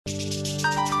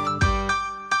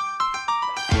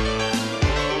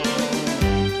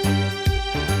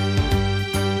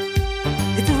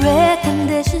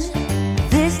tradition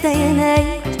this day and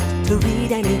age to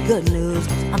read any good news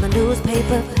on the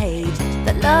newspaper page.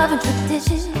 The love and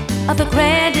tradition of the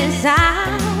grand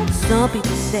design. Some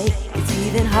people say it's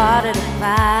even harder to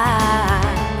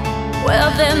find.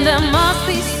 Well, then there must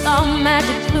be some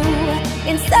magic clue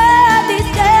inside these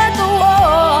gentle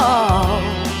walls.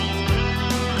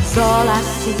 'Cause all I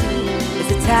see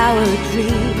is a tower of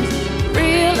dreams,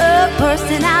 real love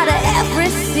bursting out of every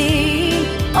scene.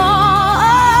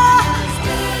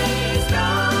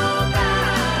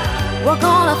 We're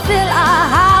gonna fill our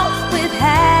house with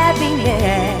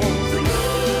happiness.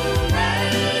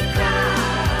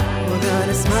 We're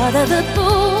gonna smother the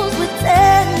fools with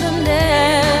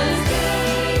tenderness.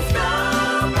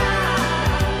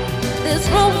 There's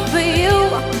room for you,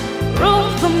 room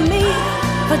for me,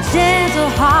 for gentle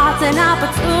hearts and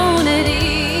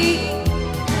opportunity.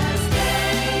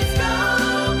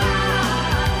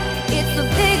 It's the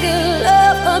bigger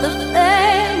love of the family.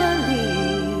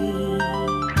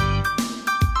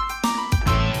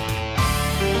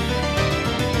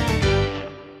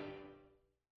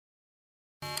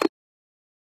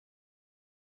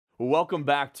 Welcome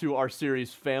back to our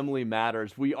series, Family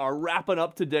Matters. We are wrapping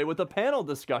up today with a panel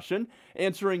discussion,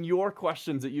 answering your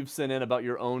questions that you've sent in about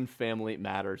your own family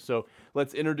matters. So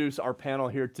let's introduce our panel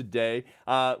here today.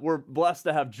 We're blessed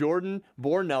to have Jordan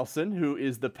Bohr-Nelson, who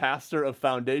is the pastor of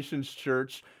Foundations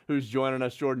Church, who's joining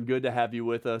us. Jordan, good to have you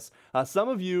with us. Some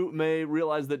of you may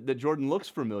realize that Jordan looks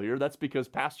familiar. That's because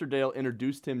Pastor Dale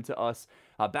introduced him to us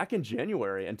back in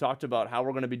January and talked about how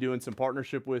we're going to be doing some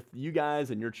partnership with you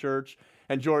guys and your church.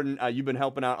 And Jordan, you've been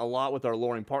helping out a lot with our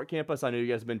Loring Park campus. I know you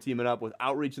guys have been teaming up with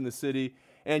Outreach in the city,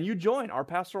 and you join our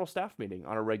pastoral staff meeting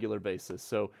on a regular basis.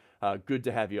 So good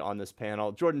to have you on this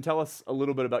panel. Jordan, tell us a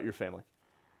little bit about your family.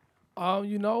 I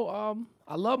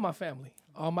love my family.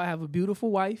 I have a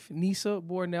beautiful wife, Nisa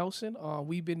Bohr-Nelson.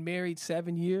 We've been married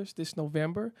 7 years this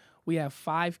November. We have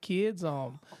 5 kids.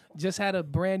 Just had a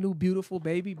brand new, beautiful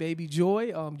baby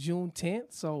Joy, June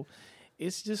 10th. So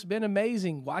it's just been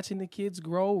amazing watching the kids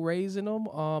grow, raising them,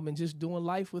 and just doing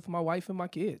life with my wife and my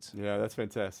kids. Yeah, that's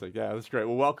fantastic. Yeah, that's great.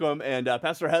 Well, welcome. And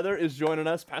Pastor Heather is joining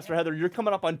us. Pastor Heather, you're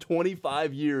coming up on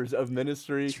 25 years of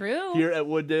ministry. True. Here at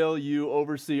Wooddale. You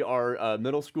oversee our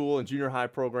middle school and junior high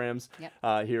programs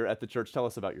here at the church. Tell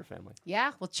us about your family.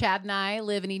 Yeah, well, Chad and I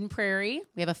live in Eden Prairie.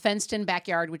 We have a fenced-in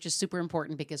backyard, which is super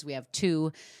important because we have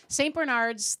 2 St.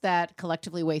 Bernards that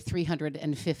collectively weigh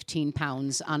 315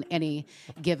 pounds on any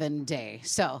given day.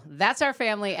 So that's our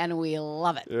family, and we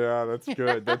love it. Yeah, that's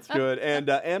good. That's good. And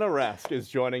Anna Rask is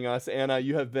joining us. Anna,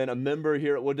 you have been a member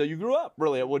here at Wooddale. You grew up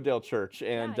really at Wooddale Church,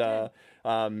 and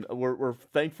we're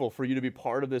thankful for you to be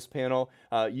part of this panel.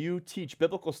 You teach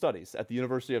biblical studies at the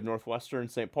University of Northwestern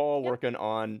St. Paul, working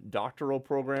on doctoral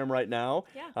program right now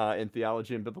in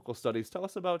theology and biblical studies. Tell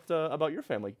us about your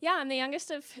family. Yeah, I'm the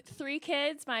youngest of 3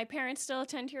 kids. My parents still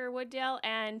attend here at Wooddale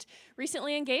and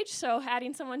recently engaged, so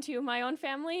adding someone to my own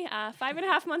family,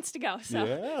 5.5 months to go. So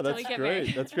yeah, that's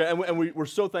great. That's great. And we're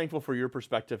so thankful for your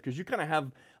perspective because you kind of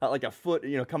have like a foot,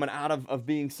 coming out of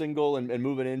being single and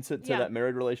moving into that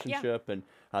married relationship. And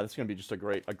this is going to be just a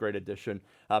great addition.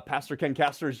 Pastor Ken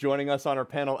Castor is joining us on our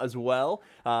panel as well.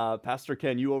 Pastor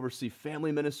Ken, you oversee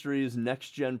family ministries,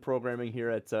 next gen programming here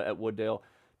at Wooddale.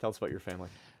 Tell us about your family.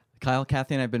 Kyle,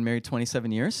 Kathy, and I have been married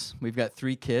 27 years. We've got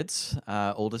 3 kids.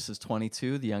 Oldest is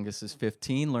 22. The youngest is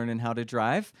 15, learning how to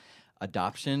drive.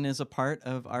 Adoption is a part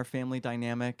of our family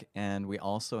dynamic, and we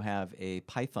also have a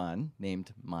python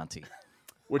named Monty.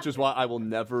 Which is why I will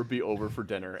never be over for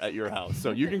dinner at your house. So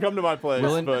you can come to my place.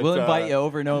 We'll invite you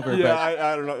over and over. Yeah,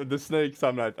 I don't know. The snakes,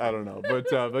 I don't know.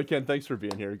 But Ken, thanks for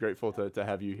being here. Grateful to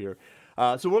have you here.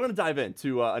 So we're going to dive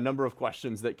into a number of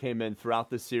questions that came in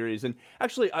throughout this series. And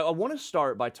actually, I want to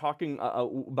start by talking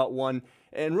about one.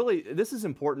 And really, this is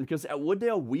important because at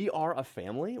Wooddale, we are a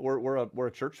family. We're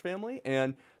a church family.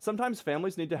 And sometimes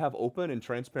families need to have open and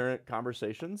transparent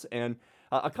conversations. And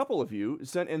a couple of you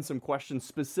sent in some questions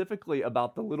specifically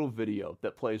about the little video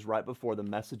that plays right before the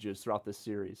messages throughout this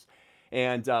series.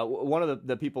 And one of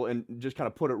the people just kind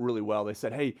of put it really well. They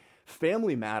said, hey,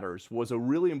 Family Matters was a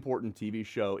really important TV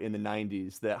show in the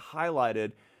 90s that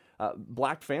highlighted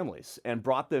black families and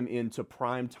brought them into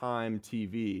primetime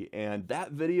TV. And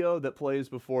that video that plays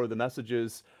before the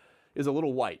messages is a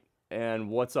little white. And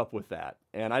what's up with that?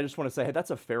 And I just want to say, hey,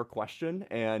 that's a fair question.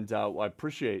 And I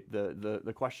appreciate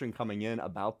the question coming in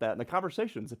about that and the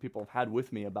conversations that people have had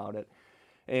with me about it.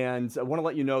 And I want to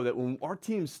let you know that when our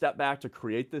team stepped back to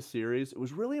create this series, it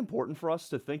was really important for us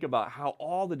to think about how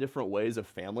all the different ways of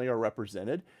family are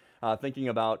represented, thinking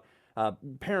about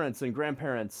parents and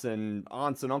grandparents and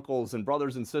aunts and uncles and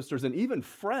brothers and sisters and even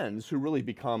friends who really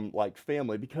become like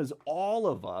family, because all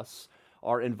of us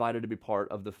are invited to be part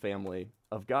of the family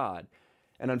of God.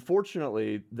 And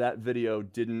unfortunately, that video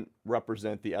didn't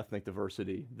represent the ethnic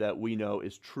diversity that we know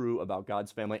is true about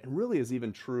God's family and really is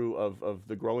even true of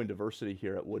the growing diversity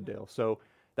here at Wooddale. So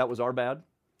that was our bad.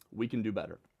 We can do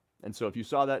better. And so if you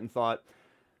saw that and thought,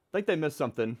 I think they missed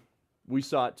something, we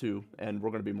saw it too, and we're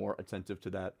going to be more attentive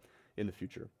to that in the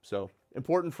future. So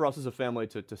important for us as a family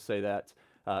to say that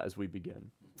as we begin.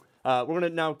 We're going to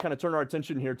now kind of turn our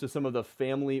attention here to some of the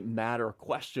family matter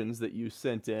questions that you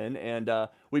sent in. And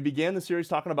we began the series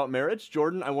talking about marriage.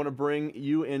 Jordan, I want to bring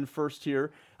you in first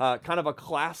here. Kind of a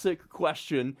classic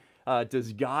question.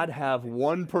 Does God have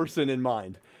one person in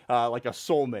mind, like a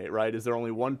soulmate, right? Is there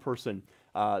only one person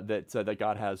that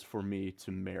God has for me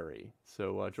to marry?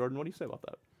 So, Jordan, what do you say about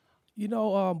that? You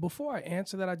know, before I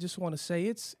answer that, I just want to say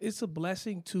it's a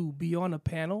blessing to be on a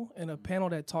panel, and a panel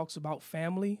that talks about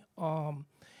family.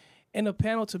 And a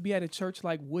panel to be at a church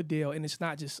like Wooddale, and it's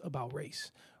not just about race.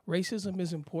 Racism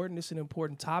is important. It's an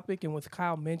important topic. And with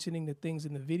Kyle mentioning the things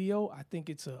in the video, I think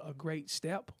it's a great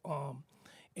step. And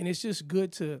it's just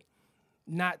good to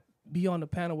not be on the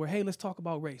panel where, hey, let's talk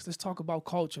about race. Let's talk about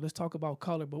culture. Let's talk about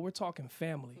color. But we're talking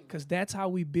family, because that's how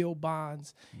we build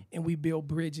bonds and we build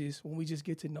bridges, when we just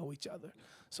get to know each other.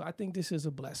 So I think this is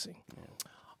a blessing.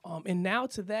 And now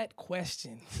to that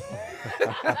question.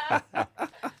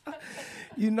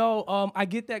 You know, I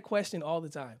get that question all the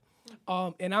time.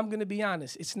 And I'm going to be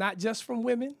honest. It's not just from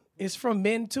women. It's from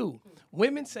men, too.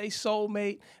 Women say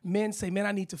soulmate. Men say, man,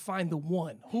 I need to find the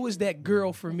one. Who is that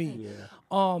girl for me?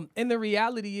 Yeah. And the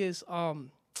reality is,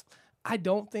 I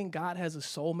don't think God has a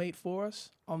soulmate for us.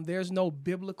 There's no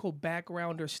biblical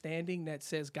background or standing that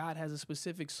says God has a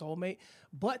specific soulmate.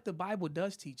 But the Bible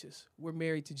does teach us we're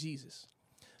married to Jesus.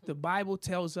 The Bible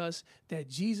tells us that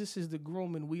Jesus is the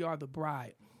groom and we are the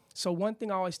bride. So one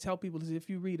thing I always tell people is, if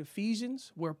you read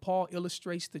Ephesians, where Paul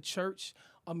illustrates the church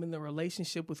in the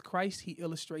relationship with Christ, he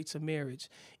illustrates a marriage.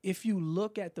 If you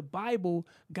look at the Bible,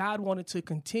 God wanted to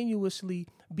continuously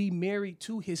be married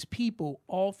to his people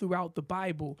all throughout the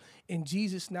Bible, and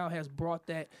Jesus now has brought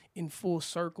that in full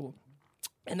circle.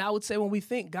 And I would say when we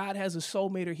think God has a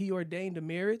soulmate or he ordained a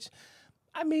marriage,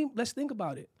 I mean, let's think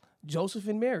about it. Joseph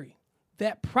and Mary.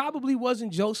 That probably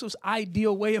wasn't Joseph's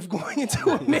ideal way of going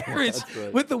into a marriage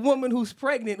with a woman who's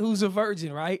pregnant, who's a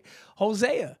virgin, right?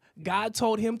 Hosea, God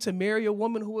told him to marry a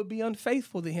woman who would be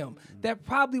unfaithful to him. That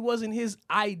probably wasn't his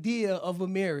idea of a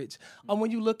marriage. When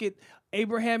you look at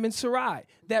Abraham and Sarai,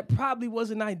 that probably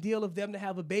wasn't ideal of them to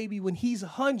have a baby when he's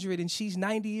 100 and she's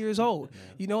 90 years old.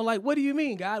 You know, like, what do you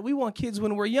mean, God? We want kids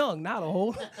when we're young, not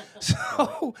old.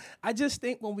 So I just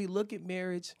think when we look at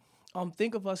marriage,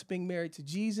 think of us being married to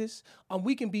Jesus.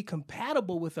 We can be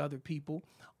compatible with other people,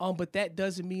 but that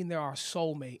doesn't mean they're our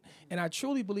soulmate. And I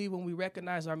truly believe when we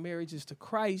recognize our marriages to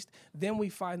Christ, then we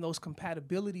find those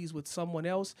compatibilities with someone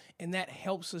else, and that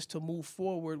helps us to move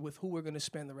forward with who we're going to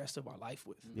spend the rest of our life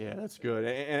with. Yeah, that's good.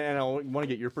 And I want to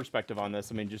get your perspective on this.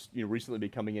 I mean, just recently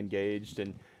becoming engaged,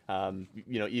 and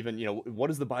even what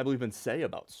does the Bible even say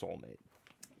about soulmate?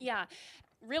 Yeah.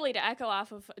 Really, to echo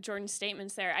off of Jordan's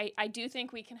statements there, I do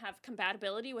think we can have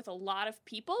compatibility with a lot of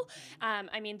people.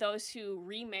 I mean, those who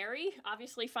remarry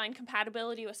obviously find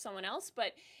compatibility with someone else.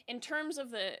 But in terms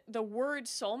of the word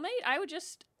soulmate, I would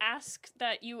just ask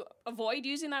that you avoid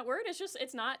using that word.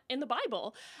 It's not in the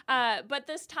Bible. But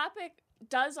this topic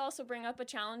does also bring up a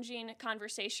challenging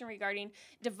conversation regarding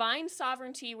divine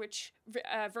sovereignty,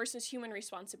 versus human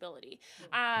responsibility.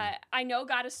 I know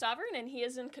God is sovereign and he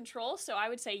is in control, so I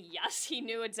would say yes, he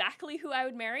knew exactly who I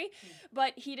would marry,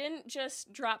 but he didn't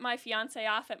just drop my fiance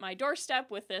off at my doorstep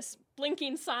with this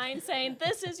blinking sign saying,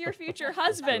 this is your future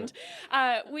husband.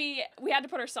 We had to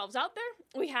put ourselves out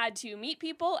there. We had to meet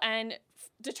people and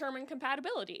determine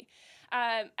compatibility.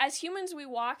 As humans, we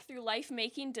walk through life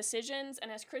making decisions,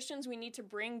 and as Christians, we need to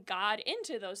bring God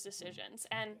into those decisions.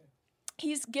 And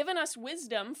he's given us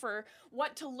wisdom for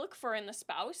what to look for in the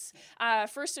spouse.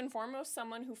 First and foremost,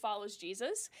 someone who follows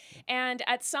Jesus. And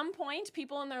at some point,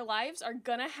 people in their lives are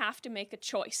going to have to make a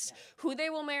choice who they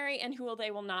will marry and who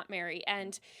they will not marry.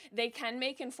 And they can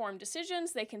make informed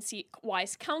decisions. They can seek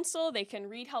wise counsel. They can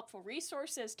read helpful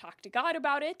resources, talk to God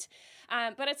about it.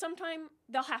 But at some time,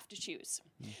 they'll have to choose.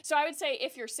 So I would say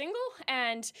if you're single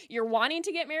and you're wanting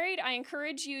to get married, I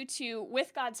encourage you to,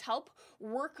 with God's help,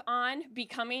 work on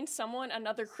becoming someone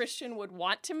another Christian would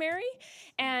want to marry.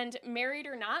 And married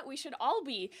or not, we should all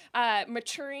be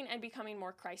maturing and becoming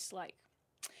more Christ-like.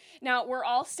 Now, we're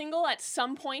all single at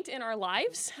some point in our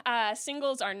lives.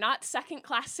 Singles are not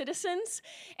second-class citizens,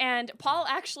 and Paul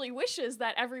actually wishes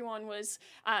that everyone was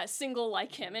single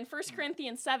like him. In 1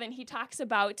 Corinthians 7, he talks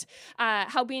about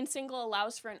how being single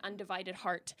allows for an undivided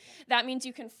heart. That means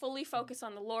you can fully focus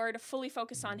on the Lord, fully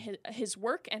focus on his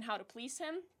work and how to please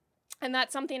him. And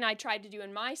that's something I tried to do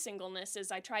in my singleness,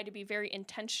 is I tried to be very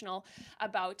intentional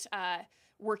about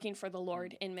working for the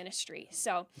Lord in ministry.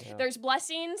 So there's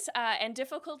blessings and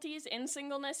difficulties in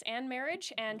singleness and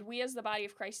marriage, and we as the body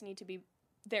of Christ need to be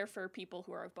there for people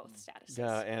who are of both statuses.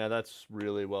 Yeah, Anna, that's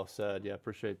really well said. Yeah,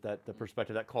 appreciate that, the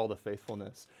perspective, that call to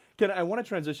faithfulness. Ken, I want to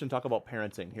transition, talk about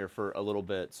parenting here for a little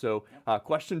bit. So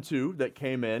question 2 that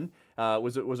came in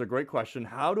was a great question.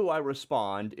 How do I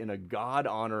respond in a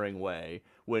God-honoring way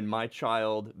when my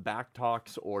child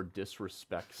backtalks or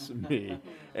disrespects me?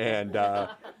 And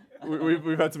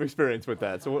we've had some experience with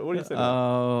that. So what do you say to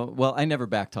that? Well, I never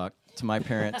backtalk to my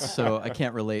parents, so I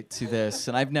can't relate to this.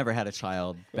 And I've never had a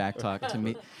child backtalk to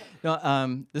me.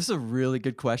 No, this is a really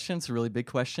good question. It's a really big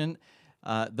question.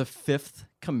 The 5th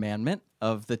commandment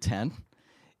of the 10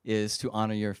 is to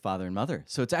honor your father and mother.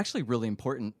 So it's actually really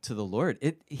important to the Lord.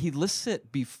 He lists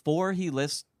it before he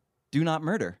lists do not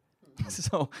murder.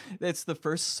 So it's the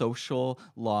first social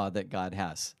law that God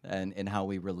has and how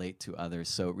we relate to others.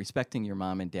 So respecting your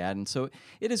mom and dad. And so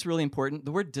it is really important.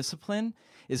 The word discipline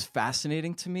is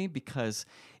fascinating to me because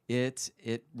it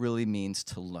really means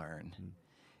to learn.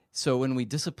 So when we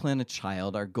discipline a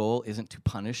child, our goal isn't to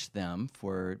punish them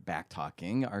for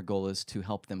backtalking. Our goal is to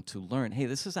help them to learn, hey,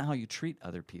 this isn't how you treat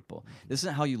other people. This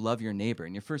isn't how you love your neighbor.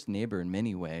 And your first neighbor in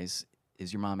many ways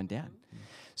is your mom and dad.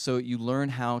 So you learn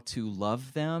how to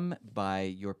love them by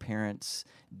your parents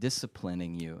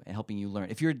disciplining you and helping you learn.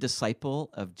 If you're a disciple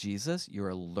of Jesus, you're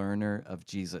a learner of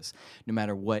Jesus. No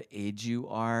matter what age you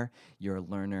are, you're a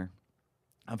learner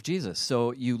of Jesus.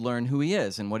 So you learn who he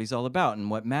is and what he's all about and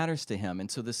what matters to him.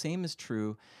 And so the same is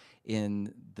true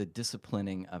in the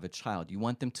disciplining of a child. You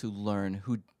want them to learn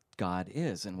who God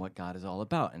is and what God is all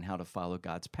about and how to follow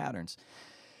God's patterns.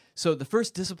 So the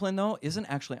first discipline, though, isn't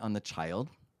actually on the child.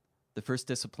 The first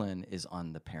discipline is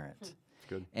on the parent.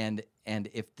 Good. And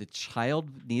if the child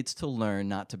needs to learn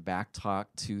not to backtalk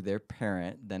to their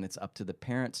parent, then it's up to the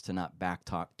parents to not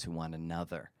backtalk to one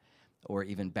another, or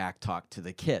even backtalk to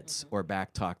the kids, or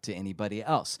backtalk to anybody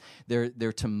else. They're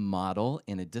to model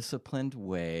in a disciplined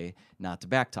way, not to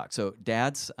backtalk. So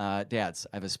dads, I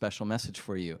have a special message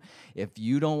for you. If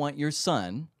you don't want your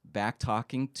son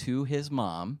backtalking to his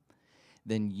mom,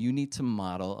 then you need to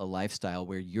model a lifestyle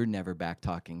where you're never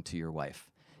back-talking to your wife.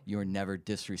 You're never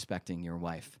disrespecting your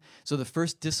wife. So the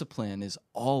first discipline is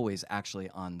always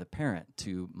actually on the parent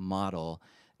to model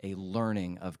a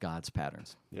learning of God's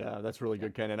patterns. Yeah, that's really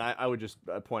good, Ken. And I would just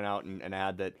point out and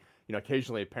add that,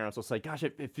 occasionally parents will say, gosh,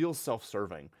 it feels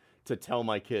self-serving to tell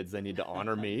my kids they need to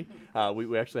honor me.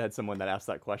 We actually had someone that asked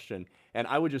that question. And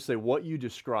I would just say what you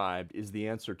described is the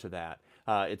answer to that.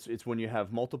 It's when you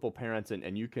have multiple parents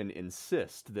and you can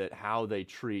insist that how they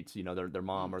treat their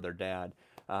mom or their dad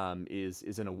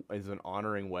is an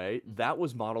honoring way. That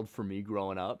was modeled for me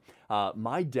growing up.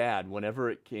 My dad,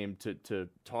 whenever it came to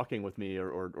talking with me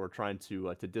or trying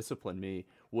to discipline me,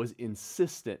 was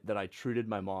insistent that I treated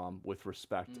my mom with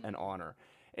respect and honor.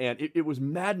 And it was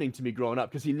maddening to me growing up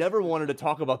because he never wanted to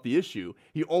talk about the issue.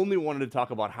 He only wanted to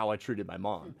talk about how I treated my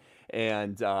mom.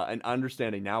 And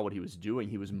understanding now what he was doing,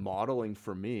 he was modeling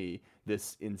for me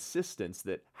this insistence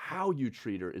that how you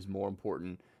treat her is more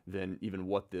important than even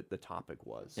what the topic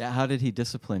was. Yeah, how did he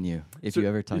discipline you, if you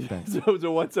ever talked back? So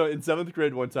in 7th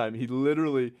grade one time, he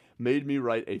literally made me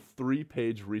write a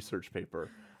 3-page research paper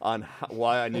on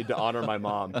why I need to honor my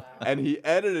mom. And he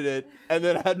edited it and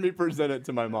then had me present it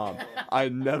to my mom. I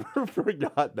never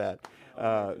forgot that.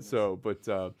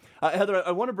 Heather,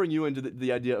 I want to bring you into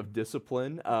the idea of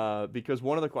discipline because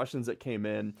one of the questions that came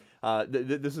in,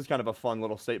 this is kind of a fun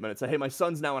little statement. It said, hey, my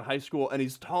son's now in high school and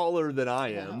he's taller than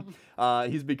I am.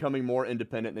 He's becoming more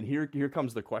independent. And here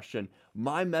comes the question.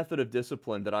 My method of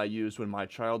discipline that I used when my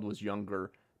child was younger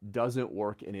doesn't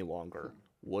work any longer.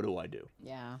 What do I do?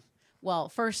 Yeah. Well,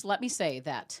 first, let me say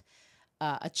that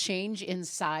a change in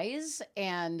size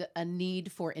and a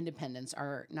need for independence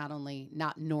are not only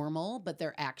not normal, but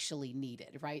they're actually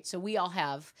needed, right? So we all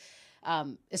have,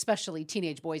 especially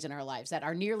teenage boys in our lives, that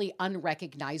are nearly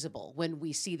unrecognizable when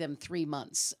we see them 3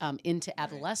 months into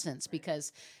adolescence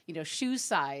because, shoe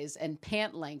size and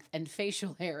pant length and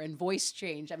facial hair and voice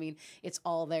change. I mean, it's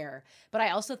all there. But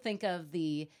I also think of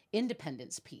the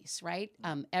independence piece, right?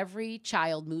 Every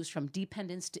child moves from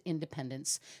dependence to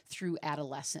independence through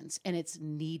adolescence, and it's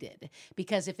needed,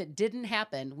 because if it didn't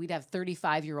happen, we'd have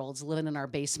 35-year-olds living in our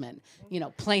basement,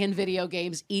 playing video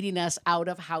games, eating us out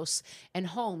of house and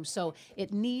home. So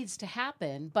it needs to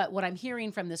happen. But what I'm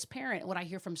hearing from this parent, what I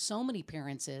hear from so many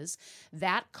parents, is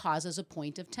that causes a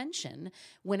point of tension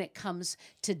when it comes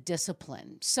to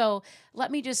discipline. So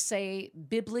let me just say,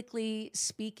 biblically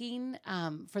speaking,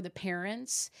 for the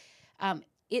parents,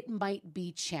 it might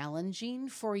be challenging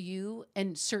for you,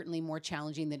 and certainly more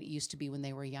challenging than it used to be when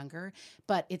they were younger,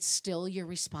 but it's still your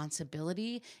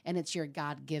responsibility, and it's your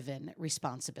God-given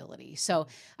responsibility. So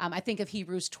I think of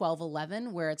Hebrews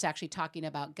 12:11, where it's actually talking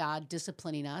about God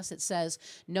disciplining us. It says,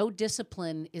 no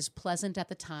discipline is pleasant at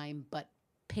the time, but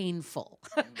painful.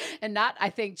 And not, I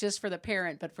think, just for the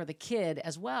parent, but for the kid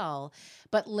as well.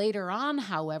 But later on,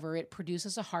 however, it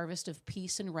produces a harvest of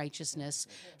peace and righteousness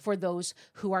for those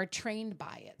who are trained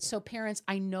by it. So parents,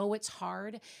 I know it's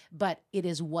hard, but it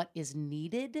is what is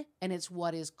needed, and it's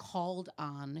what is called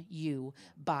on you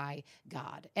by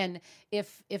God. And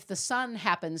if the son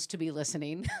happens to be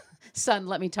listening, son,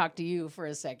 let me talk to you for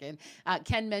a second.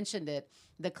 Ken mentioned it.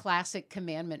 The classic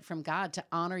commandment from God to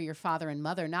honor your father and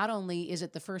mother. Not only is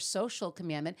it the first social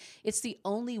commandment, it's the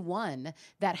only one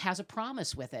that has a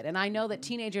promise with it. And I know that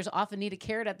teenagers often need a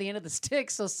carrot at the end of the stick.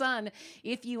 So son,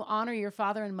 if you honor your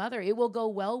father and mother, it will go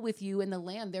well with you in the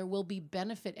land. There will be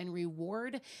benefit and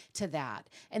reward to that.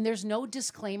 And there's no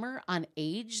disclaimer on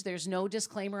age. There's no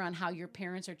disclaimer on how your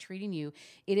parents are treating you.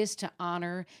 It is to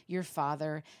honor your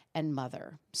father and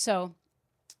mother. So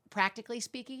practically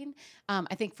speaking,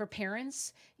 I think for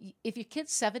parents, if your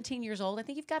kid's 17 years old, I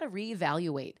think you've got to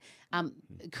reevaluate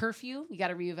curfew. You got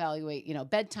to reevaluate,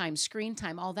 bedtime, screen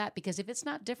time, all that, because if it's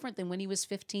not different than when he was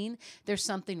 15, there's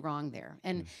something wrong there.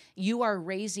 And you are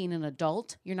raising an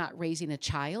adult. You're not raising a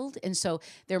child. And so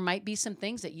there might be some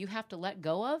things that you have to let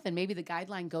go of, and maybe the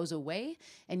guideline goes away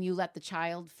and you let the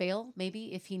child fail,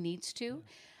 maybe if he needs to.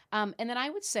 And then I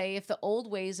would say, if the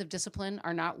old ways of discipline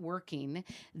are not working,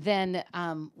 then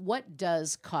what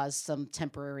does cause some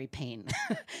temporary pain?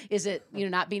 Is it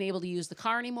not being able to use the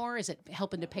car anymore? Is it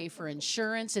helping to pay for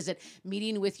insurance? Is it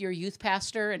meeting with your youth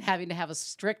pastor and having to have a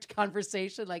strict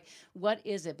conversation? Like, what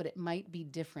is it? But it might be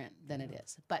different than it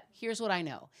is. But here's what I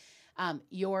know.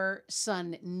 Your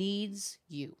son needs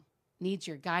you, needs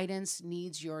your guidance,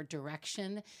 needs your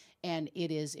direction. And it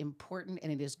is important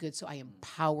and it is good. So I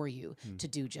empower you to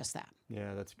do just that.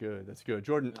 Yeah, that's good. That's good.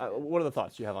 Jordan, what are the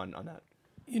thoughts you have on that?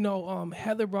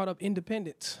 Heather brought up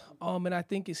independence. And I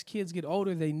think as kids get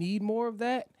older, they need more of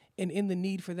that. And in the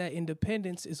need for that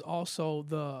independence is also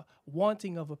the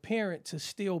wanting of a parent to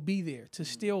still be there, to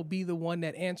still be the one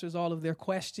that answers all of their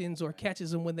questions or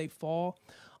catches them when they fall.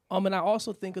 And I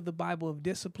also think of the Bible of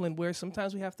discipline, where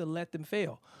sometimes we have to let them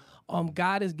fail.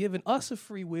 God has given us a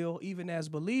free will, even as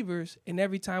believers, and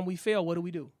every time we fail, what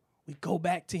do? We go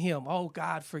back to him. Oh,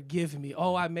 God, forgive me.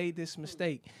 Oh, I made this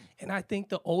mistake. And I think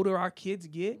the older our kids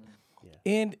get,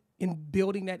 and in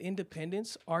building that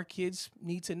independence, our kids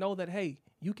need to know that, hey,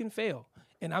 you can fail,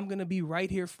 and I'm going to be right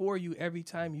here for you every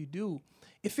time you do.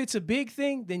 If it's a big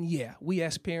thing, then yeah, we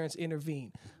as parents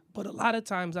intervene. But a lot of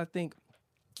times I think,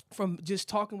 from just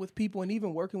talking with people and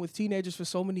even working with teenagers for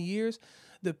so many years,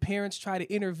 the parents try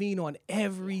to intervene on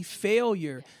every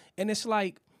failure. And it's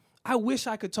like, I wish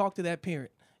I could talk to that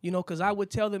parent, because I would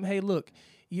tell them, hey, look,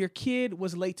 your kid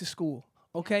was late to school,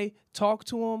 okay? Talk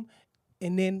to them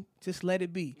and then just let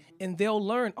it be. And they'll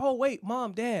learn, oh, wait,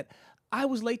 Mom, Dad, I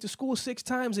was late to school 6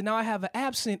 times and now I have an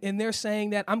absent and they're saying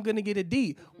that I'm going to get a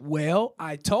D. Well,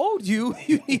 I told you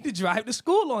need to drive to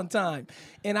school on time.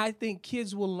 And I think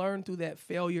kids will learn through that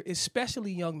failure,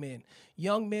 especially young men.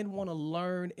 Young men want to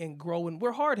learn and grow, and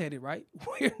we're hard-headed, right?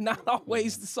 We're not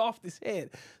always the softest head.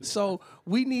 So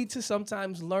we need to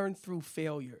sometimes learn through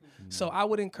failure. So I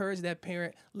would encourage that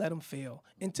parent, let them fail.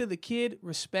 And to the kid,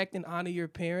 respect and honor your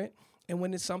parent. And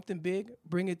when it's something big,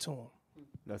 bring it to them.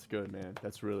 That's good, man.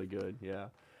 That's really good. Yeah.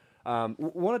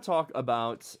 Want to talk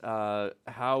about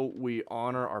how we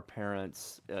honor our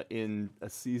parents in a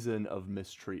season of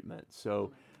mistreatment.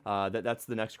 So that's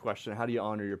the next question. How do you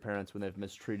honor your parents when they've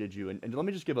mistreated you? And let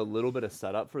me just give a little bit of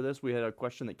setup for this. We had a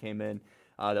question that came in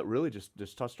that really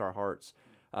just touched our hearts.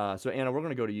 So Anna, we're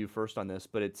going to go to you first on this,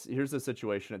 but here's the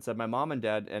situation. It said, my mom and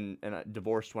dad and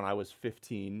divorced when I was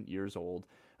 15 years old.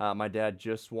 My dad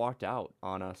just walked out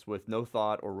on us with no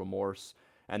thought or remorse.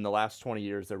 And the last 20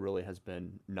 years, there really has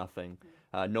been nothing.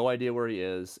 No idea where he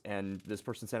is. And this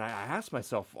person said, I ask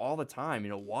myself all the time,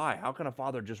 why? How can a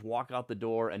father just walk out the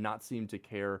door and not seem to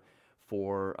care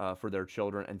for their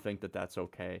children and think that that's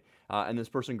okay. And this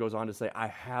person goes on to say, I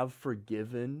have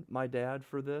forgiven my dad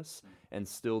for this and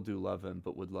still do love him,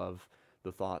 but would love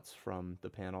the thoughts from the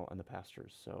panel and the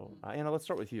pastors. So, Anna, let's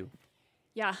start with you.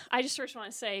 Yeah, I just first want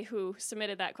to say who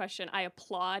submitted that question. I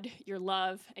applaud your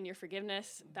love and your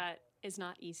forgiveness. That is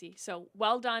not easy. So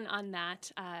well done on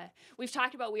that. We've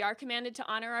talked about we are commanded to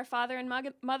honor our father and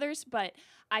mothers, but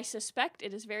I suspect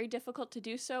it is very difficult to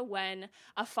do so when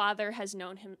a father has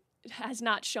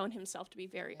not shown himself to be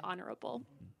very honorable.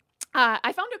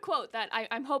 I found a quote that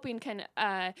I'm hoping can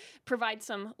provide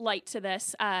some light to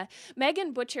this.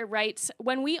 Megan Butcher writes,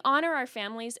 when we honor our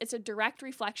families, it's a direct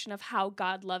reflection of how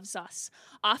God loves us,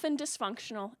 often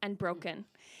dysfunctional and broken.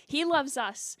 He loves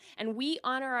us, and we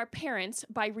honor our parents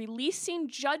by releasing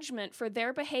judgment for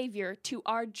their behavior to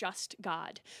our just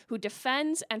God, who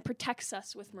defends and protects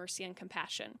us with mercy and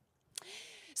compassion.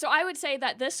 So I would say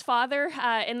that this father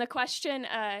in the question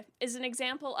is an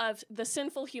example of the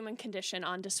sinful human condition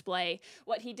on display.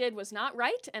 What he did was not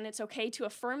right, and it's okay to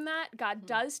affirm that. God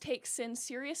does take sin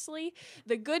seriously.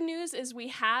 The good news is we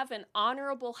have an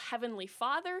honorable heavenly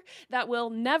Father that will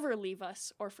never leave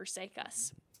us or forsake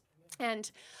us.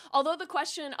 And although the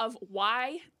question of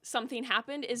why something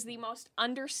happened is the most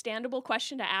understandable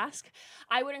question to ask,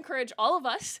 I would encourage all of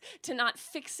us to not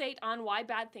fixate on why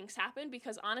bad things happen,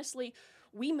 because honestly,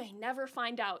 we may never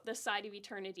find out this side of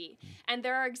eternity. And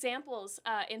there are examples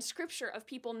in Scripture of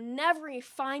people never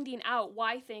finding out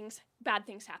why bad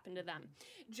things happen to them.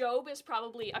 Job is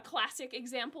probably a classic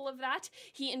example of that.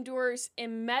 He endures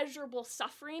immeasurable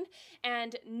suffering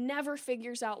and never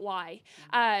figures out why.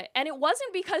 And it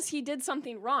wasn't because he did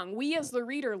something wrong. We as the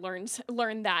reader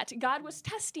learn that. God was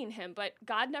testing him, but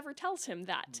God never tells him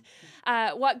that.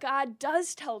 What God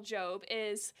does tell Job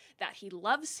is that he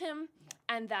loves him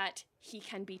and that he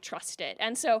can be trusted.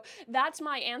 And so that's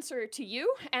my answer to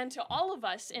you and to all of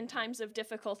us in times of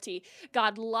difficulty.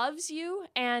 God loves you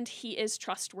and he is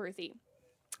trustworthy.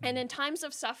 And in times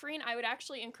of suffering, I would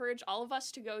actually encourage all of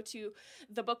us to go to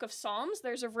the book of Psalms.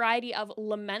 There's a variety of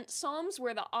lament psalms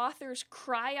where the authors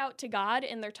cry out to God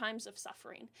in their times of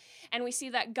suffering. And we see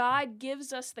that God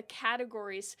gives us the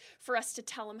categories for us to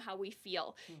tell him how we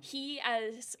feel. He,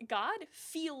 as God,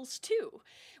 feels too.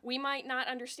 We might not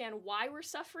understand why we're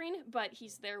suffering, but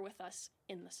he's there with us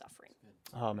in the suffering.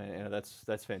 Oh, man, Anna,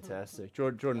 that's fantastic.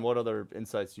 Jordan, what other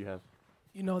insights do you have?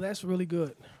 You know, that's really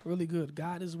good. Really good.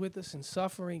 God is with us in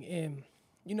suffering. And,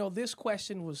 you know, this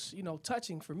question was,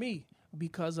 touching for me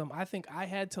because I think I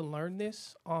had to learn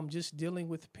this just dealing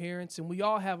with parents. And we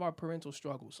all have our parental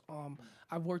struggles.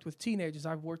 I've worked with teenagers.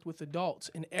 I've worked with adults.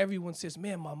 And everyone says,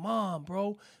 man, my mom,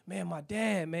 bro. Man, my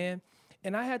dad, man.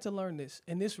 And I had to learn this.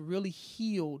 And this really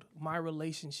healed my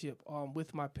relationship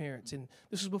with my parents. And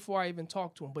this was before I even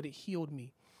talked to them, but it healed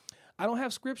me. I don't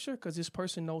have scripture because this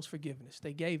person knows forgiveness.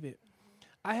 They gave it.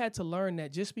 I had to learn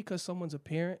that just because someone's a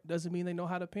parent doesn't mean they know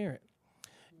how to parent.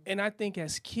 And I think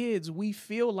as kids, we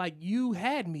feel like you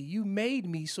had me, you made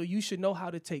me, so you should know how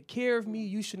to take care of me.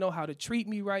 You should know how to treat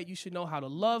me right. You should know how to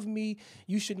love me.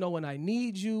 You should know when I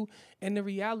need you. And the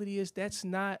reality is that's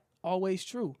not always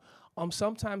true.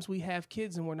 Sometimes we have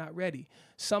kids and we're not ready.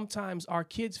 Sometimes our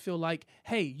kids feel like,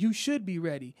 hey, you should be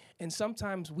ready. And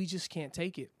sometimes we just can't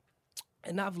take it.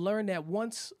 And I've learned that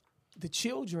once the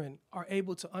children are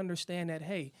able to understand that,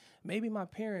 hey, maybe my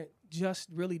parent just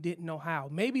really didn't know how.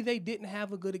 Maybe they didn't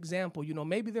have a good example.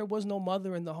 Maybe there was no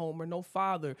mother in the home or no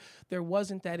father. There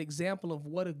wasn't that example of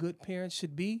what a good parent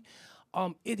should be.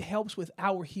 It helps with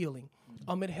our healing.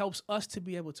 It helps us to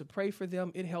be able to pray for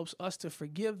them. It helps us to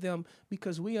forgive them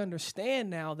because we understand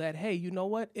now that, hey, you know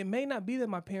what? It may not be that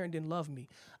my parent didn't love me.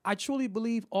 I truly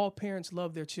believe all parents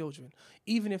love their children,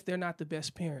 even if they're not the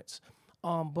best parents.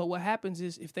 But what happens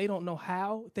is if they don't know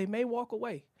how, they may walk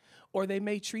away or they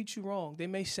may treat you wrong. They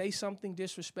may say something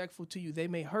disrespectful to you. They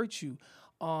may hurt you.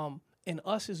 And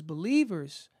us as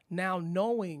believers, now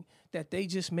knowing that they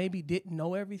just maybe didn't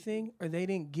know everything or they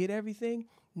didn't get everything,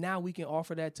 now we can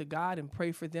offer that to God and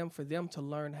pray for them to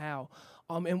learn how.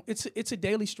 And it's a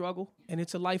daily struggle and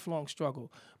it's a lifelong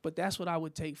struggle. But that's what I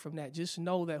would take from that. Just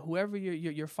know that whoever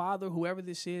your father, whoever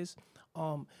this is,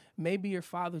 maybe your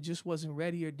father just wasn't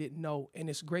ready or didn't know. And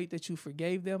it's great that you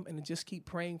forgave them and just keep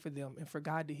praying for them and for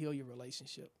God to heal your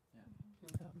relationship. Yeah,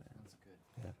 man, that's good.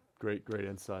 Yeah, great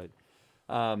insight.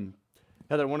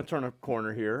 Heather, I want to turn a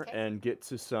corner here and get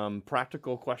to some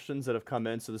practical questions that have come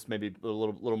in. So this may be a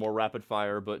little more rapid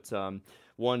fire, but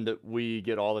one that we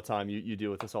get all the time. You deal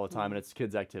with this all the time, and it's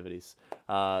kids' activities.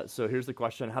 So here's the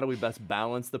question: how do we best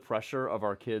balance the pressure of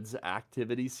our kids'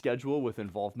 activity schedule with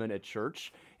involvement at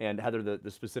church? And Heather,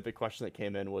 the specific question that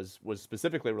came in was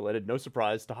specifically related, no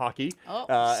surprise, to hockey. Oh,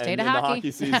 and to in hockey. the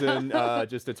hockey season,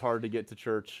 just it's hard to get to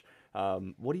church.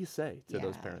 What do you say to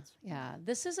those parents? Yeah,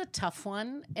 this is a tough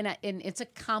one, and it's a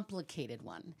complicated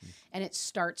one, and it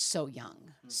starts so young.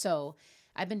 So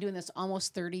I've been doing this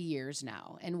almost 30 years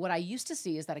now, and what I used to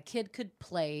see is that a kid could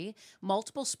play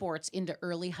multiple sports into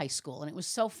early high school, and it was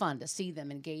so fun to see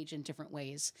them engage in different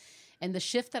ways. And the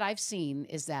shift that I've seen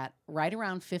is that right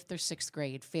around 5th or 6th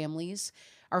grade, families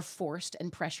are forced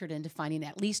and pressured into finding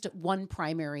at least one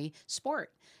primary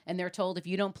sport. And they're told, if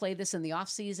you don't play this in the off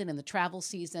season, in the travel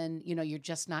season, you're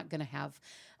just not going to have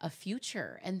a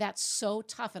future. And that's so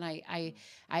tough. And I,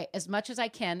 as much as I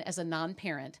can, as a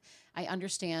non-parent, I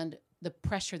understand the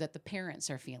pressure that the parents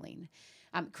are feeling.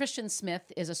 Christian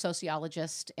Smith is a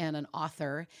sociologist and an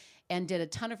author, and did a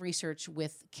ton of research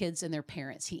with kids and their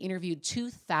parents. He interviewed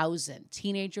 2,000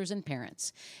 teenagers and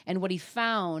parents. And what he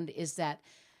found is that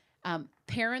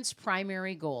parents'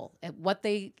 primary goal, what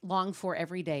they long for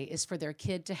every day, is for their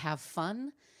kid to have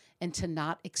fun and to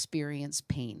not experience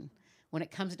pain. When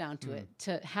it comes down to it,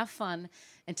 to have fun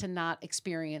and to not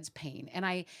experience pain. And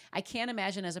I can't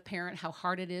imagine as a parent how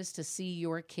hard it is to see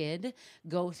your kid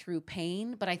go through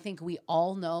pain, but I think we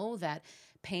all know that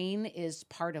pain is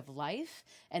part of life,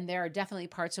 and there are definitely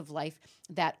parts of life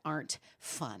that aren't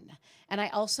fun. And I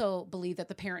also believe that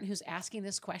the parent who's asking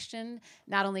this question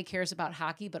not only cares about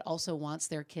hockey, but also wants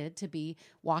their kid to be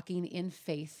walking in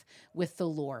faith with the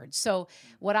Lord. So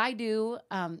what I do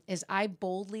is I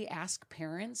boldly ask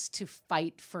parents to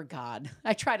fight for God.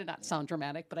 I try to not sound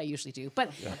dramatic, but I usually do.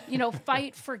 But,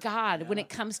 fight for God when it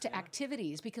comes to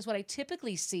activities, because what I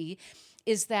typically see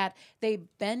is that they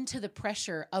bend to the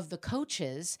pressure of the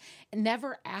coaches,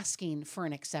 never asking for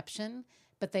an exception,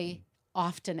 but they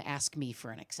often ask me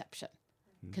for an exception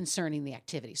concerning the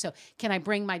activity. So can I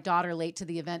bring my daughter late to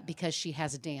the event because she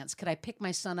has a dance? Could I pick my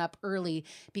son up early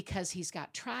because he's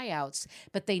got tryouts?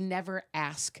 But they never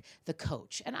ask the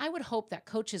coach. And I would hope that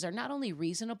coaches are not only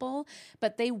reasonable,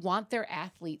 but they want their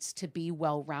athletes to be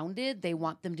well-rounded. They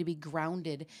want them to be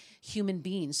grounded human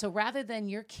beings. So rather than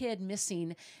your kid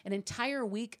missing an entire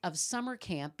week of summer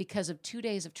camp because of 2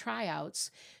 days of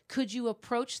tryouts, could you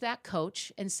approach that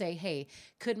coach and say, hey,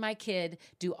 could my kid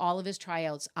do all of his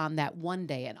tryouts on that one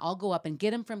day? And I'll go up and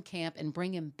get him from camp and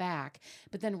bring him back.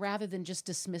 But then rather than just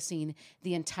dismissing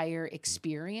the entire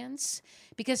experience,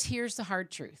 because here's the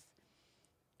hard truth.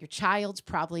 Your child's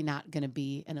probably not going to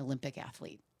be an Olympic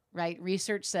athlete, right?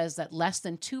 Research says that less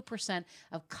than 2%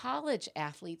 of college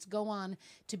athletes go on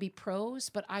to be pros,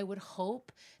 but I would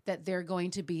hope that they're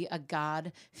going to be a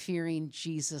God-fearing,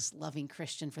 Jesus-loving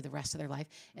Christian for the rest of their life,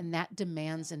 and that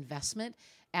demands investment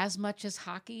as much as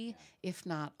hockey, if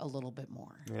not a little bit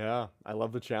more. Yeah, I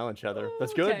love the challenge, Heather.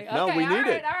 That's good. Okay, No, we need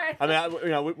it. all right. I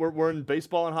mean, we're in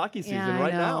baseball and hockey season Yeah, I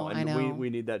right know, now, I and know. we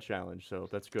need that challenge. So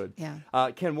that's good.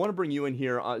 Yeah. Ken, want to bring you in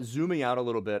here, zooming out a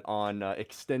little bit on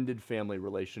extended family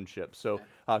relationships. So,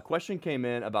 question came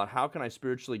in about how can I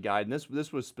spiritually guide, and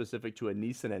this was specific to a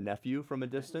niece and a nephew from a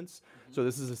distance. So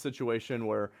this is a situation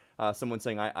where someone's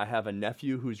saying, I have a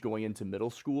nephew who's going into middle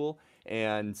school,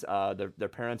 and their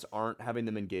parents aren't having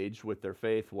them engaged with their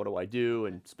faith. What do I do?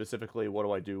 And specifically, what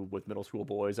do I do with middle school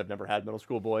boys? I've never had middle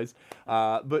school boys.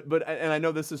 But I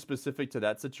know this is specific to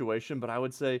that situation, but I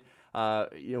would say,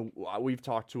 we've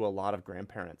talked to a lot of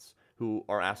grandparents who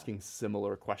are asking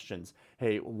similar questions.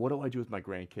 Hey, what do I do with my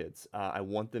grandkids? I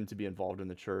want them to be involved in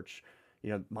the church.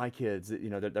 My kids,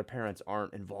 their parents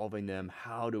aren't involving them.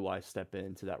 How do I step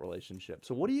into that relationship?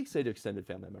 So what do you say to extended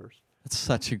family members? That's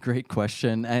such a great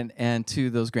question. And to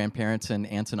those grandparents and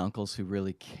aunts and uncles who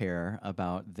really care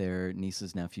about their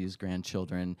nieces, nephews,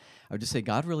 grandchildren, I would just say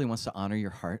God really wants to honor your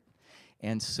heart.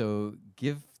 And so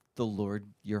give the Lord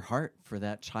your heart for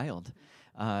that child.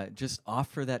 Just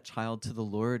offer that child to the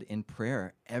Lord in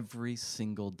prayer every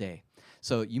single day.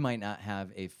 So you might not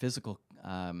have a physical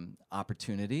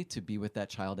opportunity to be with that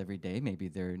child every day. Maybe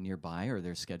they're nearby or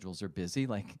their schedules are busy,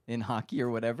 like in hockey or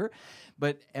whatever.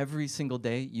 But every single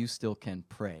day, you still can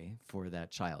pray for that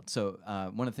child. So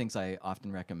one of the things I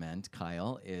often recommend,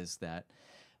 Kyle, is that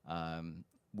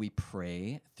we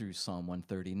pray through Psalm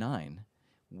 139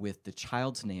 with the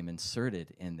child's name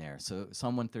inserted in there. So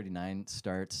Psalm 139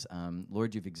 starts,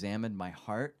 Lord, you've examined my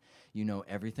heart. You know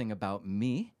everything about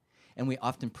me. And we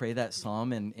often pray that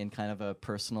psalm in kind of a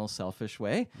personal, selfish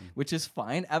way, which is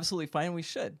fine, absolutely fine, we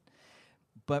should.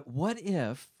 But what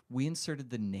if we inserted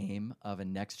the name of a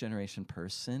next generation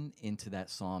person into that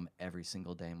psalm every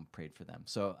single day and prayed for them?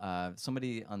 So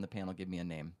somebody on the panel give me a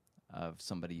name of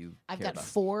somebody you I've care got about.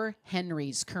 4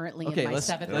 Henrys currently Okay, in my let's-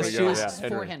 7th let's grade choose- class. Yeah,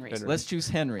 4 Henry. Henrys. Let's choose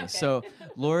Henry. So,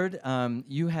 Lord,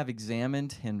 you have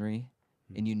examined Henry,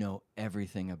 and you know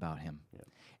everything about him.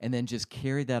 And then just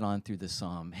carry that on through the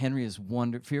psalm. Henry is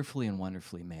fearfully and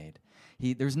wonderfully made.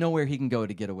 There's nowhere he can go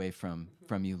to get away from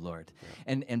you, Lord.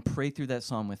 And pray through that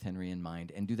psalm with Henry in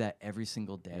mind, and do that every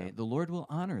single day. The Lord will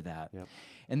honor that.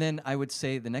 And then I would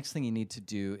say the next thing you need to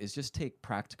do is just take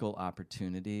practical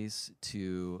opportunities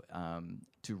to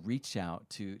reach out,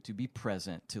 to be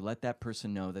present, to let that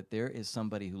person know that there is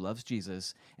somebody who loves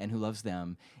Jesus and who loves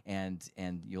them, and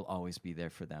you'll always be there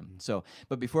for them. So,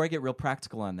 but before I get real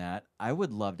practical on that, I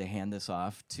would love to hand this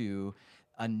off to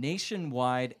a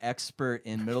nationwide expert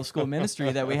in middle school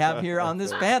ministry that we have here on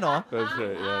this panel. That's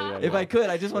right. Yeah. If I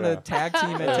could, I just want to tag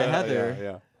team it to Heather.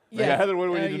 Yeah. Yeah. Heather, what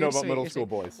do we need to know You're about sweet, middle you're school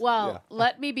sweet. boys? Well,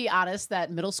 let me be honest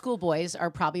that middle school boys are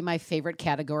probably my favorite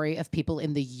category of people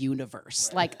in the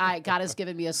universe. Like, God has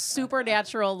given me a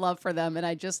supernatural love for them, and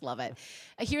I just love it.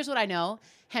 Here's what I know.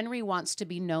 Henry wants to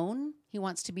be known, he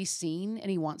wants to be seen,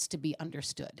 and he wants to be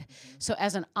understood. So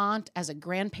as an aunt, as a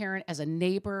grandparent, as a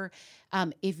neighbor,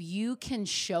 if you can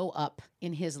show up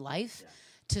in his life,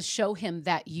 to show him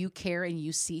that you care and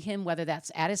you see him, whether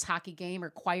that's at his hockey game or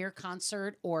choir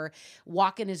concert or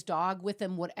walking his dog with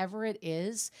him, whatever it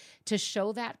is, to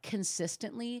show that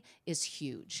consistently is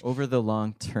huge. Over the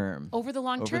long term. Over the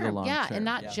long Over term, the long yeah, term, and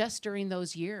not yeah. just during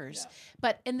those years.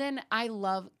 And then I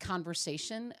love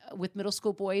conversation with middle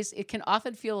school boys. It can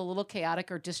often feel a little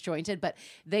chaotic or disjointed, but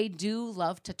they do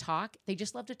love to talk. They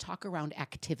just love to talk around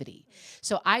activity.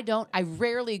 So I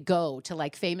rarely go to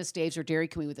like Famous Dave's or Dairy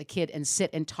Queen with a kid and sit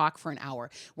and talk for an hour.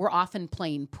 We're often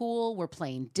playing pool, we're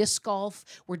playing disc golf,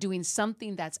 we're doing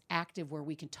something that's active where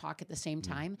we can talk at the same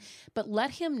time. But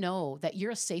let him know that you're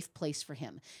a safe place for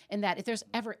him, and that if there's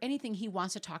ever anything he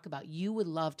wants to talk about, you would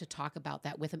love to talk about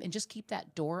that with him, and just keep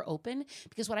that door open,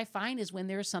 because what I find is when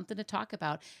there's something to talk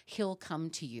about, he'll come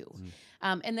to you.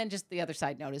 And then just the other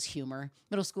side note is humor.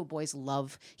 Middle school boys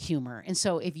love humor. And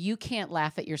so if you can't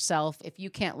laugh at yourself, if you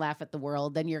can't laugh at the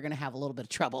world, then you're going to have a little bit of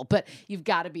trouble. But you've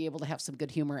got to be able to have some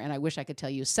good humor. And I wish I could tell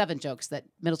you 7 jokes that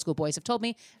middle school boys have told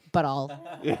me, but I'll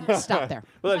stop there.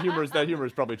 Well, that humor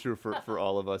is probably true for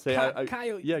all of us. Hey,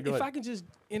 Kyle, yeah, go if ahead. I can just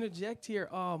interject here.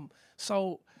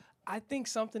 So I think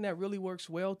something that really works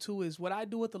well too is what I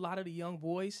do with a lot of the young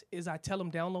boys is I tell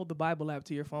them download the Bible app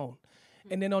to your phone.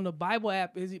 And then on the Bible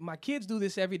app, my kids do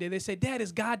this every day. They say, Dad,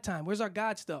 it's God time. Where's our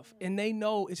God stuff? And they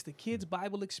know it's the kids'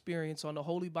 Bible experience on the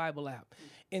Holy Bible app.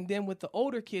 And then with the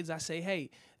older kids, I say, hey,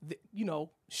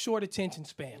 short attention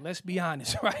span. Let's be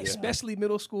honest, right? Yeah. Especially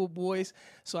middle school boys.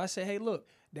 So I say, hey, look,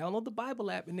 download the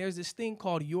Bible app, and there's this thing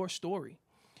called Your Story.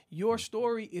 Your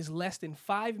story is less than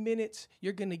 5 minutes.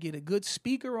 You're going to get a good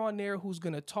speaker on there who's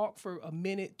going to talk for a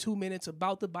minute, 2 minutes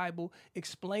about the Bible,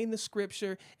 explain the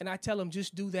scripture, and I tell them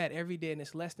just do that every day, and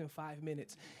it's less than 5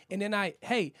 minutes. And then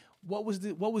what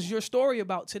was your story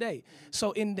about today?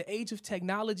 So in the age of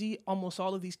technology, almost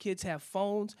all of these kids have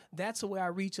phones. That's the way I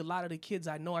reach a lot of the kids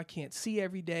I know I can't see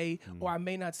every day, or I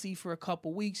may not see for a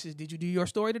couple weeks. Is, did you do your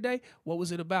story today? What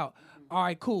was it about? All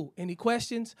right, cool. Any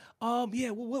questions?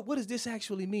 What does this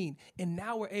actually mean? And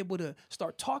now we're able to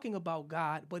start talking about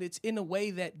God, but it's in a way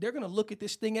that they're going to look at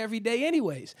this thing every day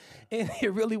anyways. And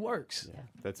it really works. Yeah,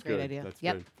 that's Great good. idea. That's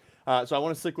Yep. good. So I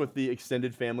want to stick with the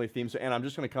extended family theme. So Anna, I'm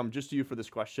just going to come just to you for this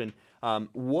question.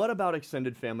 What about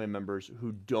extended family members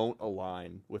who don't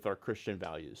align with our Christian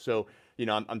values? So,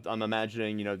 I'm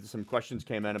imagining, some questions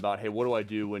came in about, hey, what do I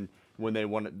do when they're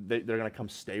going to come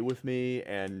stay with me,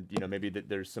 and maybe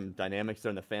there's some dynamics there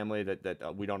in the family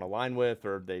that we don't align with,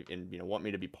 or they want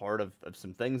me to be part of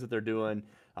some things that they're doing,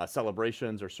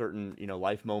 celebrations or certain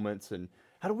life moments, and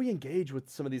how do we engage with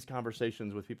some of these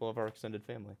conversations with people of our extended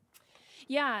family?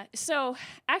 Yeah, so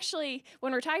actually,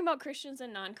 when we're talking about Christians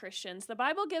and non-Christians, the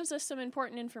Bible gives us some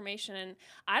important information, and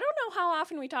I don't know how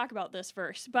often we talk about this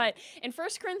verse, but in 1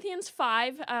 Corinthians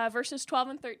 5, verses 12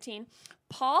 and 13,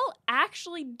 Paul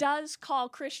actually does call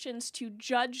Christians to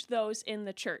judge those in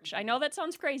the church. I know that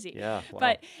sounds crazy, Yeah, wow.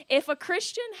 but if a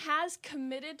Christian has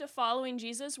committed to following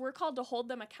Jesus, we're called to hold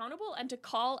them accountable and to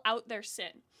call out their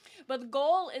sin. But the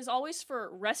goal is always for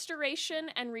restoration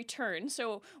and return,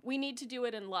 so we need to do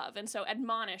it in love. And so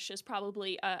admonish is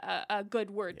probably a good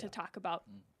word to talk about.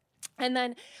 And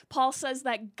then Paul says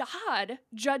that God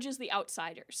judges the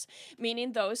outsiders,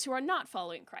 meaning those who are not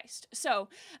following Christ. So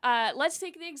let's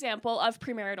take the example of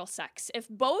premarital sex. If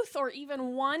both or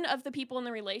even one of the people in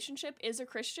the relationship is a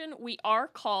Christian, we are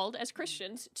called as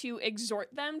Christians to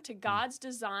exhort them to God's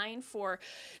design for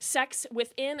sex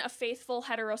within a faithful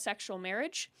heterosexual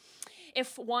marriage.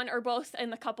 If one or both in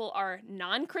the couple are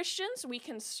non-Christians, we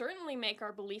can certainly make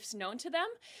our beliefs known to them,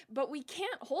 but we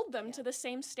can't hold them to the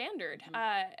same standard.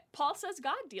 Paul says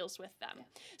God deals with them.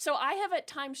 So I have at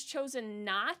times chosen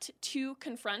not to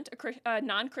confront a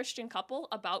non-Christian couple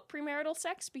about premarital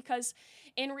sex because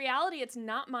in reality, it's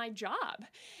not my job.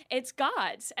 It's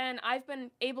God's. And I've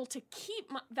been able to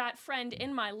keep that friend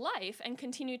in my life and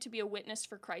continue to be a witness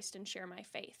for Christ and share my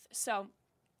faith. So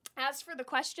as for the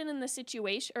question in the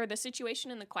situation, or the situation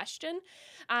in the question,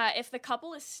 if the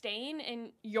couple is staying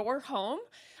in your home,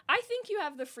 I think you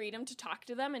have the freedom to talk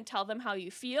to them and tell them how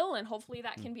you feel, and hopefully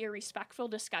that can be a respectful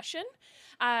discussion.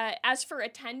 As for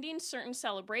attending certain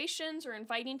celebrations or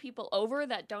inviting people over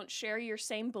that don't share your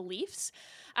same beliefs,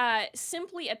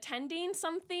 simply attending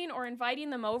something or inviting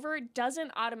them over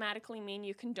doesn't automatically mean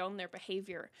you condone their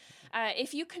behavior.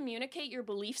 If you communicate your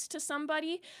beliefs to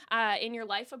somebody in your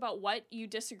life about what you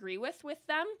disagree with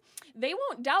them, they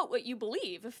won't doubt what you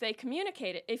believe if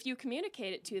you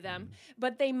communicate it to them,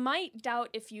 but they might doubt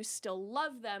if you still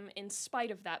love them in spite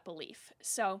of that belief.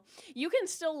 So you can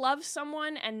still love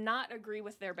someone and not agree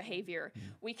with their behavior.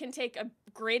 We can take a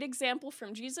great example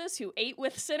from Jesus, who ate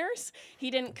with sinners.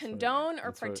 He didn't condone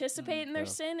or participate in their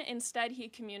sin. Instead, he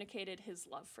communicated his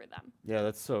love for them. Yeah,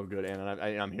 that's so good, Anna.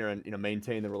 And I'm hearing,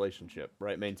 maintain the relationship,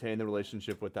 right? Maintain the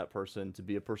relationship with that person, to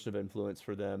be a person of influence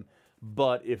for them.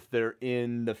 But if they're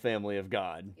in the family of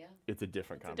God, it's a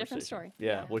different conversation. A different story.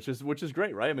 Yeah, which is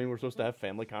great, right? I mean, we're supposed to have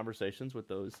family conversations with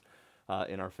those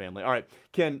in our family. All right,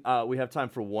 Ken, we have time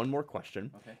for one more question.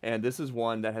 Okay. And this is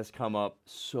one that has come up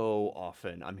so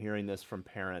often. I'm hearing this from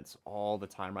parents all the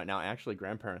time right now, actually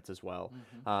grandparents as well.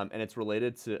 And it's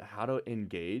related to how to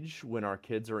engage when our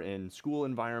kids are in school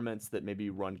environments that maybe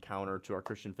run counter to our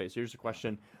Christian faith. So here's the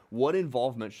question: what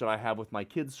involvement should I have with my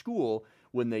kids' school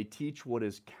when they teach what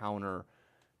is counter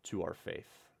to our faith?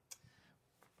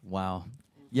 Wow.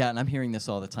 Yeah, and I'm hearing this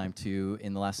all the time too.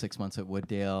 In the last 6 months at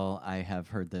Wooddale, I have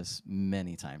heard this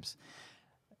many times.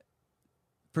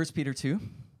 1 Peter 2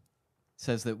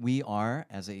 says that we are,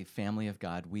 as a family of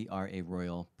God, we are a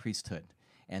royal priesthood,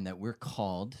 and that we're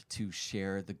called to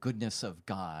share the goodness of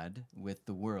God with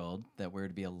the world, that we're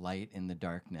to be a light in the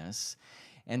darkness.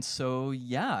 And so,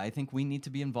 yeah, I think we need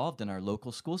to be involved in our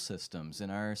local school systems,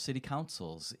 in our city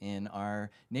councils, in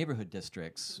our neighborhood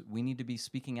districts. We need to be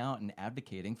speaking out and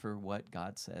advocating for what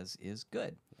God says is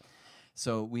good.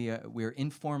 So we're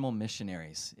informal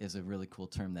missionaries is a really cool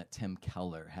term that Tim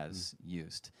Keller has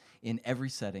used in every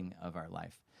setting of our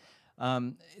life.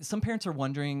 Some parents are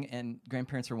wondering, and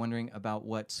grandparents are wondering, about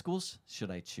what schools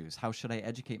should I choose? How should I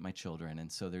educate my children?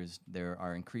 And so there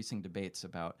are increasing debates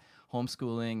about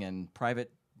homeschooling and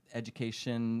private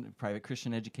education, private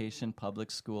Christian education, public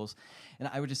schools. And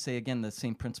I would just say, again, the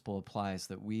same principle applies,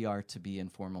 that we are to be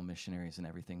informal missionaries in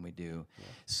everything we do. Yeah.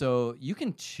 So you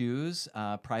can choose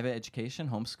private education,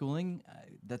 homeschooling.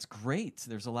 That's great.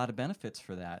 There's a lot of benefits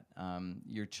for that.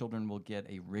 Your children will get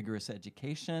a rigorous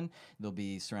education. They'll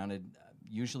be surrounded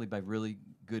usually by really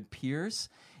good peers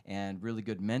and really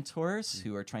good mentors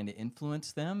who are trying to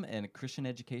influence them. And a Christian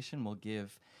education will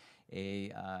give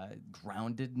a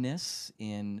groundedness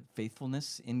in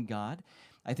faithfulness in God.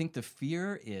 I think the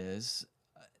fear is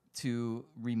to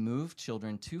remove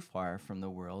children too far from the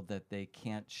world that they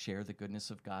can't share the goodness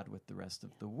of God with the rest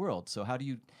of the world. So how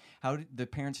do the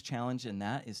parents' challenge in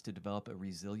that is to develop a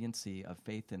resiliency of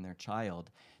faith in their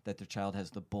child, that their child has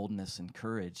the boldness and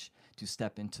courage to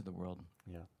step into the world.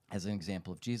 Yeah. As an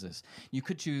example of Jesus. You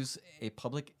could choose a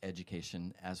public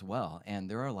education as well, and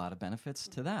there are a lot of benefits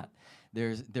to that.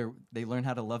 They learn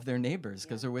how to love their neighbors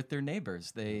because they're with their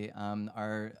neighbors. They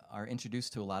are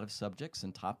introduced to a lot of subjects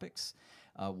and topics,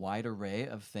 a wide array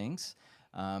of things.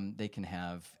 They can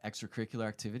have extracurricular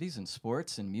activities and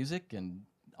sports and music and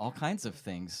all kinds of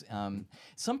things.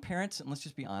 Some parents, and let's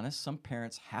just be honest, some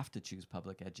parents have to choose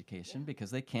public education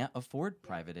because they can't afford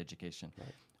private education. Right.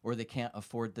 Or they can't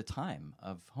afford the time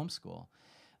of homeschool.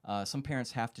 Some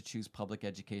parents have to choose public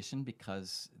education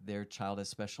because their child has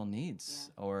special needs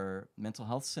or mental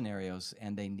health scenarios,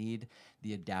 and they need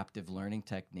the adaptive learning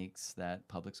techniques that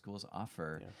public schools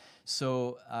offer. Yeah.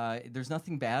 So there's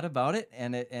nothing bad about it,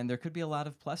 and there could be a lot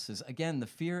of pluses. Again, the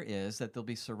fear is that they'll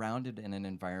be surrounded in an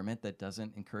environment that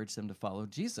doesn't encourage them to follow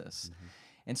Jesus.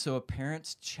 And so a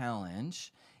parent's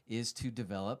challenge is to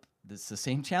develop, this is the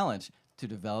same challenge, to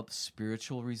develop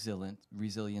spiritual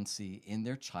resiliency in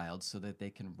their child so that they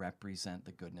can represent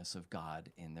the goodness of God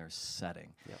in their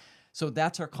setting. Yeah. So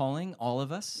that's our calling, all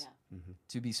of us, Yeah.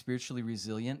 to be spiritually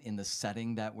resilient in the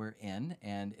setting that we're in.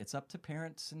 And it's up to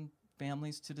parents and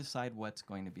families to decide what's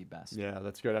going to be best. Yeah,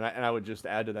 that's good. And I would just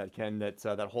add to that, Ken, that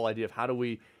that whole idea of how do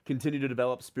we continue to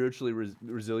develop spiritually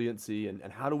resiliency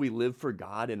and how do we live for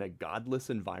God in a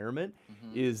godless environment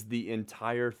is the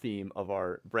entire theme of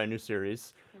our brand new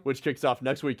series, which kicks off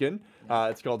next weekend.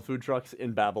 It's called Food Trucks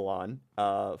in Babylon.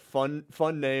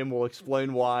 Fun name. We'll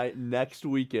explain why next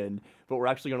weekend. But we're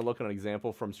actually going to look at an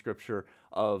example from Scripture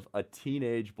of a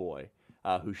teenage boy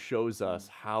who shows us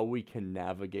how we can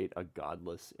navigate a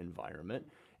godless environment.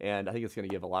 And I think it's going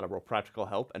to give a lot of real practical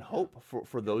help and hope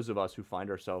for those of us who find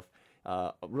ourselves,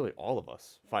 really all of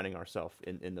us, finding ourselves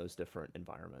in those different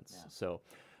environments. Yeah. So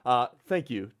thank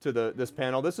you to this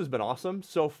panel. This has been awesome,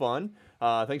 so fun.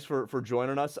 Thanks for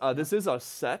joining us. This is a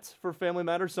set for Family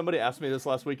Matters. Somebody asked me this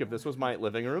last week if this was my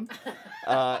living room.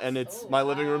 And it's my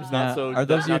living room's not so Are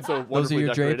those not your- so those are wonderfully your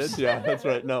decorated. drapes? Yeah, that's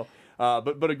right. No.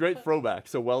 But a great throwback.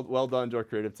 So well done to our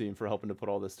creative team for helping to put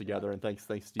all this together, and thanks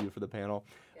to you for the panel.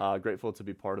 Grateful to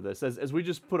be part of this. As we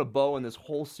just put a bow on this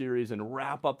whole series and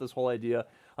wrap up this whole idea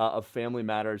of Family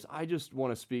Matters, I just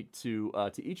want to speak to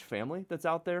each family that's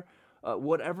out there,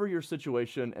 whatever your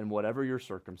situation and whatever your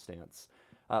circumstance.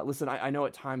 Listen, I know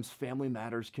at times Family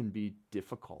Matters can be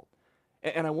difficult.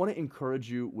 And I want to encourage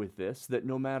you with this, that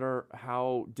no matter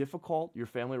how difficult your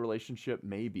family relationship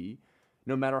may be,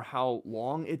 no matter how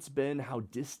long it's been, how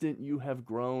distant you have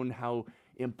grown, how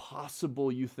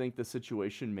impossible you think the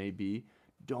situation may be,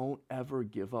 don't ever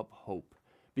give up hope.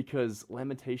 Because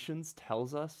Lamentations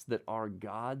tells us that our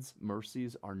God's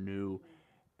mercies are new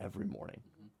every morning.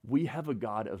 We have a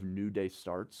God of new day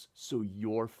starts, so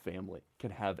your family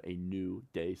can have a new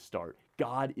day start.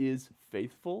 God is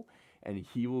faithful, and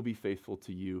he will be faithful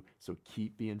to you, so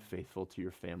keep being faithful to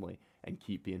your family and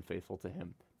keep being faithful to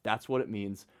him. That's what it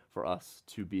means for us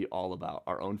to be all about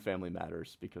our own family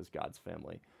matters, because God's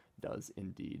family does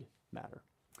indeed matter.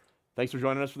 Thanks for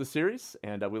joining us for the series,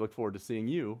 and we look forward to seeing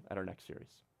you at our next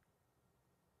series.